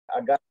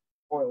I got to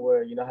the point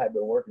where, I had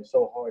been working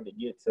so hard to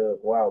get to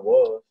where I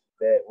was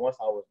that once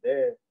I was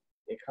there,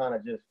 it kind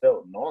of just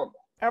felt normal.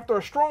 After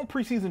a strong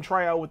preseason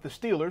tryout with the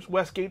Steelers,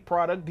 Westgate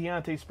product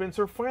Diontae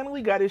Spencer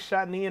finally got his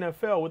shot in the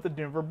NFL with the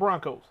Denver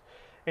Broncos,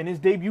 and his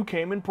debut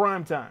came in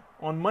primetime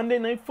on Monday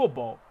Night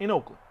Football in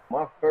Oakland.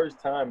 My first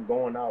time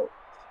going out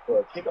for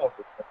a kickoff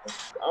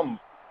return, I'm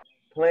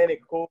playing it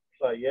cool,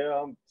 like,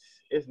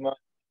 it's my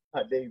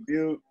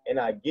debut, and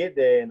I get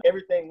there, and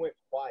everything went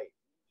quiet,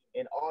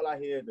 and all I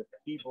hear is the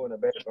people in the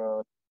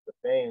background, the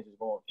fans just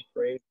going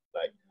crazy,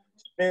 like,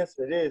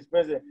 Spencer, this,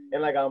 Spencer,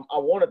 and like I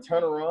want to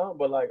turn around,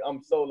 but like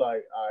I'm so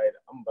like, all right,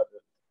 I'm about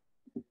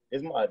to.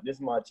 This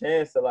is my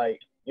chance to,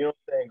 like, you know what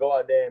I'm saying, go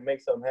out there and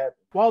make something happen.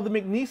 While the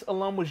McNeese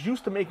alum was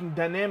used to making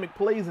dynamic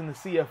plays in the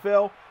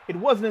CFL, it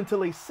wasn't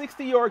until a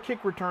 60-yard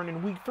kick return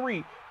in Week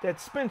 3 that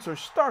Spencer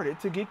started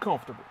to get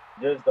comfortable.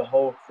 Just the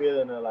whole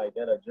feeling of like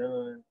that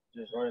adrenaline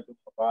just running through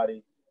my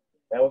body.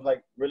 That was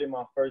like really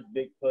my first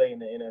big play in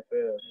the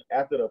NFL.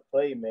 After the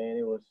play,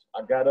 man,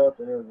 I got up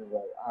and it was just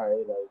like, all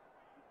right, like,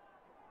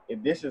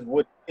 if this is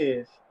what it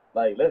is,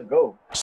 like, let's go.